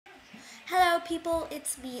people,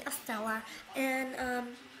 it's me, Estella, and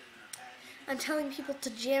I'm telling people to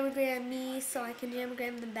jamagram me so I can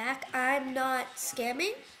jamagram them back. I'm not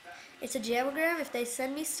scamming. It's a jamagram. If they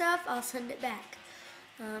send me stuff, I'll send it back.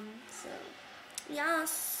 So,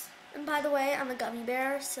 yes. And by the way, I'm a gummy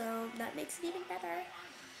bear, so that makes it even better.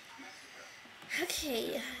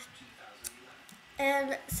 Okay.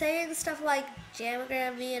 And saying stuff like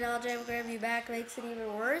jamagram me and I'll jamagram you back makes it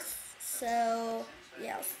even worse. So,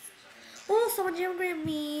 yes. Oh, someone jamagram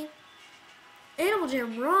me. Animal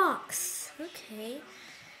Jam rocks. Okay.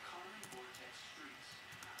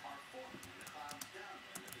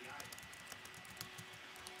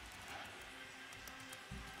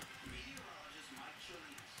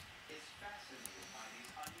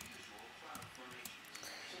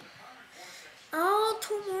 Oh,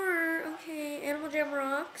 two more. Okay, Animal Jam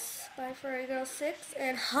Rocks by Furry Girl 6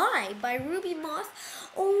 and Hi by Ruby Moss.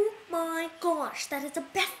 Oh my gosh, that is the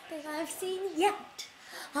best thing I've seen yet.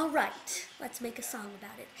 Alright, let's make a song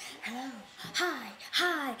about it. Hello, hi,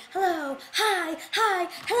 hi, hello, hi, hi,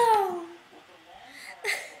 hello.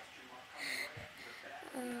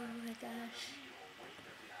 Oh my gosh.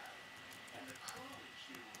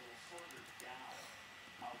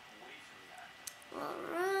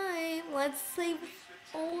 Alright, let's see.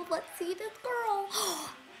 Oh, let's see this girl.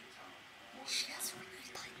 She has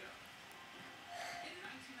really like.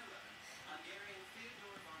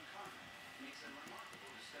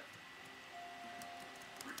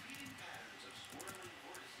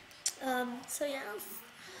 So yes,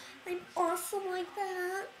 I'm awesome like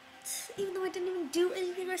that. Even though I didn't even do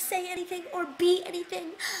anything or say anything or be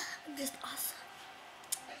anything, I'm just awesome.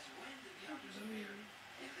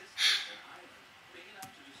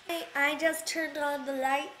 I just turned on the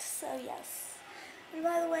light, so yes. And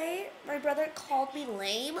by the way, my brother called me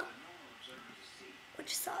lame,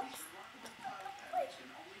 which sucks.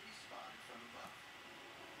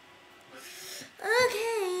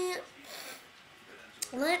 Okay,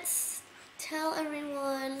 let's tell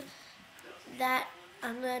everyone that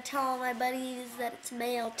I'm gonna tell all my buddies that it's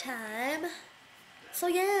mail time. So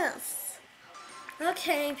yes.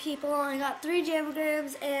 Okay, people, I got 3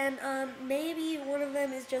 jamagrams, and maybe one of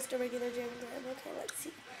them is just a regular jamagram. Okay, let's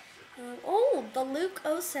see. Oh, the Luke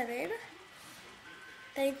 07.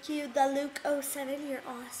 Thank you, the Luke 07. You're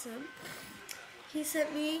awesome. He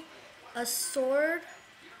sent me a sword.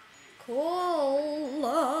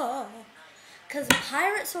 Cool. Because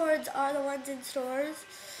pirate swords are the ones in stores,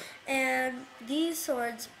 and these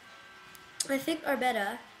swords, I think, are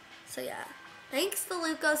better. So yeah. Thanks, the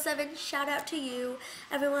Luke 07. Shout out to you,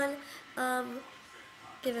 everyone.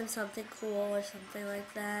 Give him something cool or something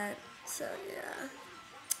like that. So yeah.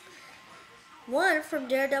 One from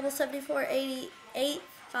Daredevil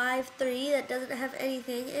 748853 that doesn't have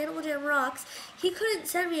anything. Animal Jam rocks. He couldn't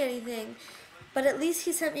send me anything, but at least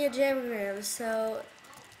he sent me a jamagram. So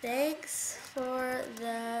thanks for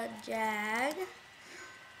the jag.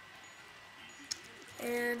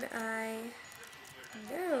 And I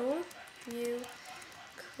know you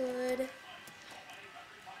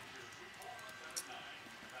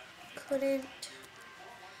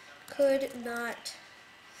could not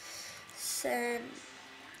send,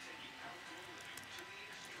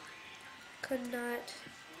 could not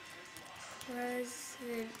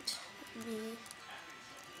present me.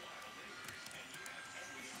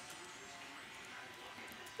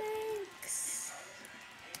 Thanks.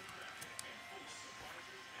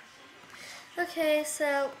 Okay,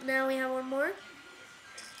 so now we have one more.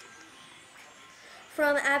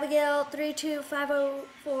 From Abigail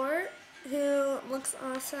 32504, who looks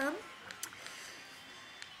awesome.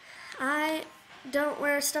 I don't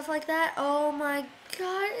wear stuff like that. Oh my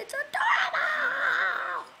god, it's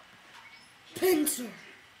adorable! Pencil.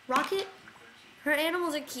 Rocket. Her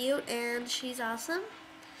animals are cute and she's awesome.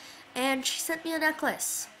 And she sent me a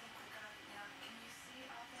necklace.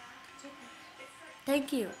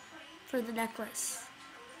 Thank you for the necklace.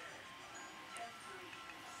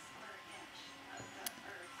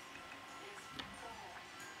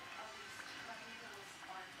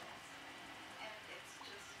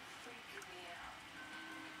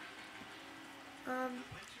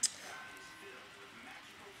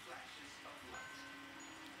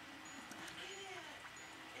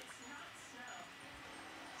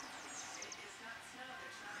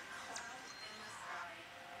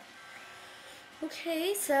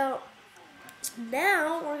 Okay, so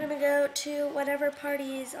now we're gonna go to whatever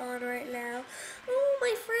party is on right now. Oh,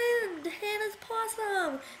 my friend, Hannah's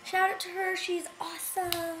Possum. Shout out to her, she's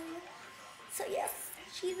awesome. So yes,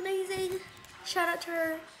 she's amazing. Shout out to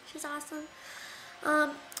her, she's awesome.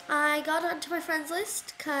 I got onto my friends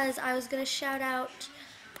list because I was gonna shout out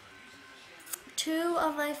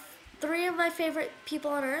three of my favorite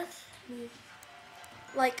people on earth,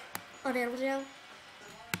 like on Animal Jam.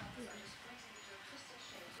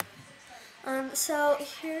 So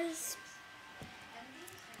here's,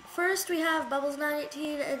 first we have Bubbles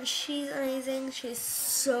 918, and she's amazing. She's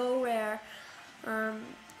so rare.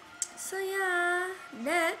 So yeah,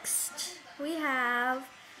 next we have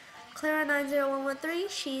Clara 90113.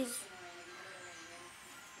 She's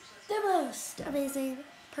the most amazing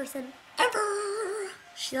person ever.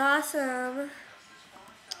 She's awesome.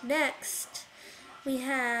 Next we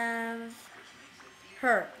have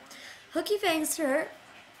her, Hooky Fangs her.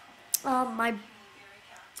 My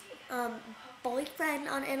boyfriend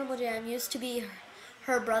on Animal Jam used to be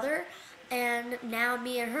her brother, and now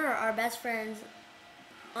me and her are best friends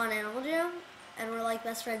on Animal Jam, and we're like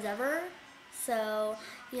best friends ever. So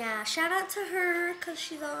yeah, shout out to her because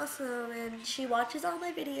she's awesome and she watches all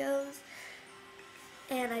my videos,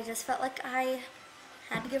 and I just felt like I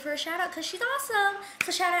had to give her a shout out because she's awesome.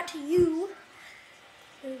 So shout out to you,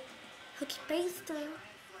 Hooky Baster.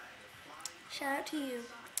 Shout out to you.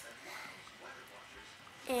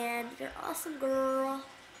 And you're awesome, girl.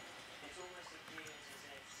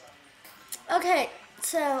 Okay,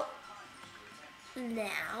 so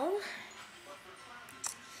now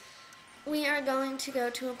we are going to go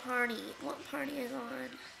to a party. What party is on?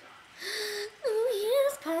 New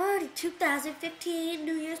Year's Party 2015.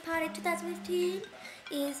 New Year's Party 2015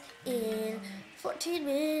 is in 14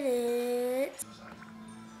 minutes.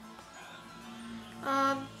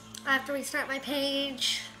 I have to restart my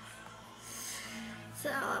page. So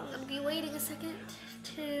I'm going to be waiting a second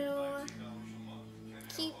to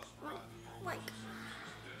keep my mic.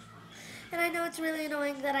 And I know it's really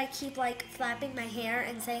annoying that I keep like flapping my hair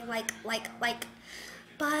and saying like,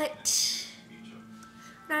 but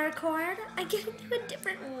when I record, I get into a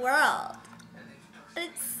different world. And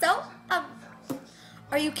it's so,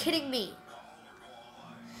 are you kidding me?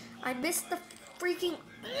 I missed the freaking,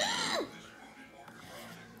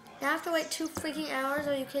 I have to wait 2 freaking hours,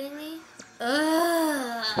 are you kidding me?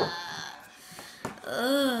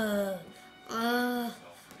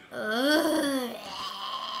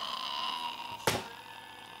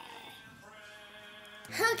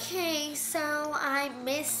 Okay, so I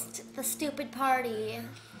missed the stupid party.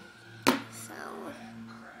 So,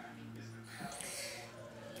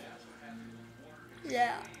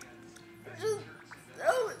 yeah.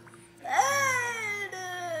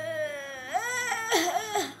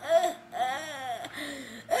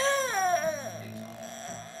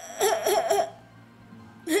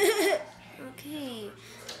 Okay,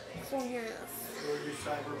 so yes.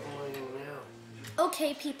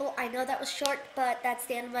 Okay, people, I know that was short, but that's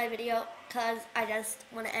the end of my video because I just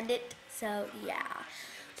want to end it. So, yeah.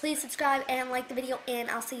 Please subscribe and like the video, and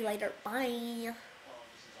I'll see you later. Bye.